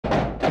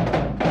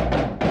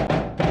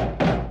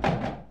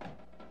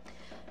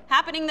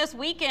Happening this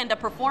weekend, a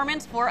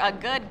performance for a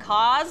good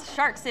cause.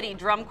 Shark City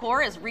Drum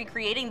Corps is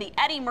recreating the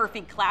Eddie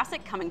Murphy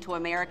classic Coming to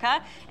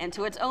America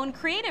into its own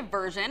creative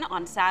version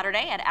on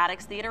Saturday at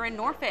Attucks Theatre in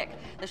Norfolk.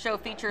 The show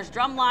features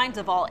drum lines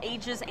of all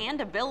ages and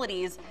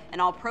abilities,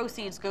 and all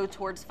proceeds go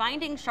towards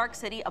finding Shark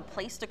City a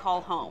place to call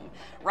home.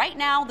 Right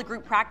now, the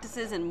group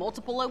practices in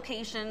multiple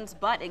locations,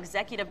 but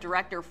Executive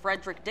Director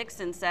Frederick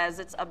Dixon says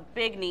it's a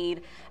big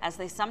need as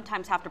they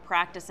sometimes have to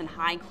practice in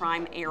high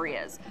crime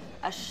areas.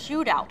 A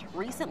shootout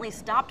recently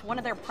stopped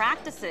one of their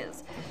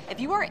practices. If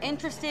you are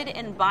interested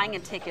in buying a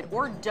ticket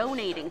or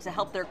donating to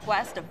help their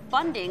quest of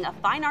funding a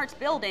fine arts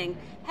building,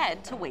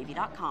 head to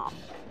wavy.com.